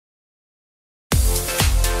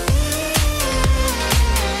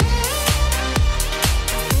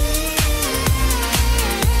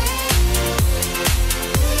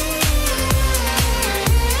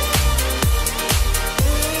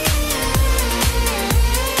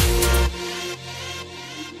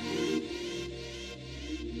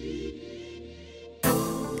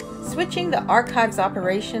Switching the archives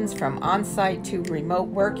operations from on-site to remote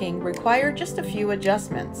working required just a few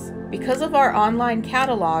adjustments. Because of our online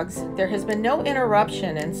catalogs, there has been no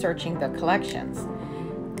interruption in searching the collections,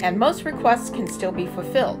 and most requests can still be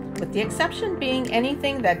fulfilled, with the exception being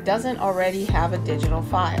anything that doesn't already have a digital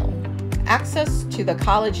file. Access to the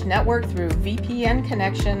college network through VPN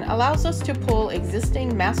connection allows us to pull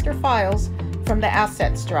existing master files from the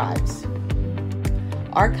assets drives.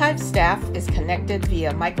 Archive staff is connected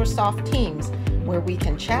via Microsoft Teams, where we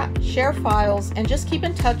can chat, share files, and just keep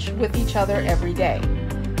in touch with each other every day.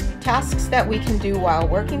 Tasks that we can do while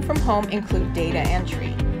working from home include data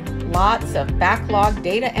entry. Lots of backlog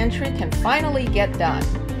data entry can finally get done.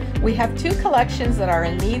 We have 2 collections that are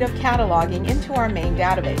in need of cataloging into our main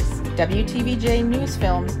database, WTVJ news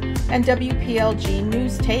films and WPLG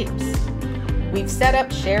news tapes. We've set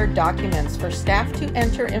up shared documents for staff to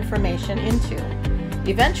enter information into.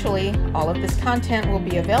 Eventually, all of this content will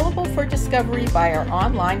be available for discovery by our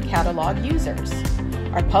online catalog users.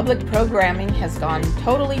 Our public programming has gone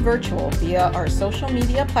totally virtual via our social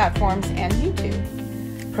media platforms and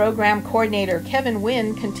YouTube. Program coordinator Kevin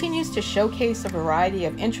Wynn continues to showcase a variety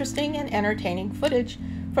of interesting and entertaining footage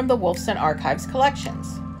from the Wolfson Archives collections.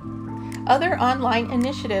 Other online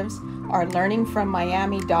initiatives are Learning from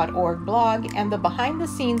Miami.org blog and the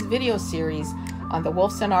behind-the-scenes video series on the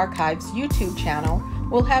Wolfson Archives YouTube channel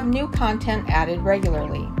will have new content added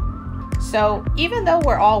regularly. So even though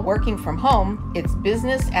we're all working from home, it's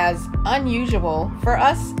business as unusual for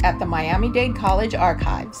us at the Miami-Dade College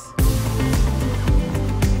Archives.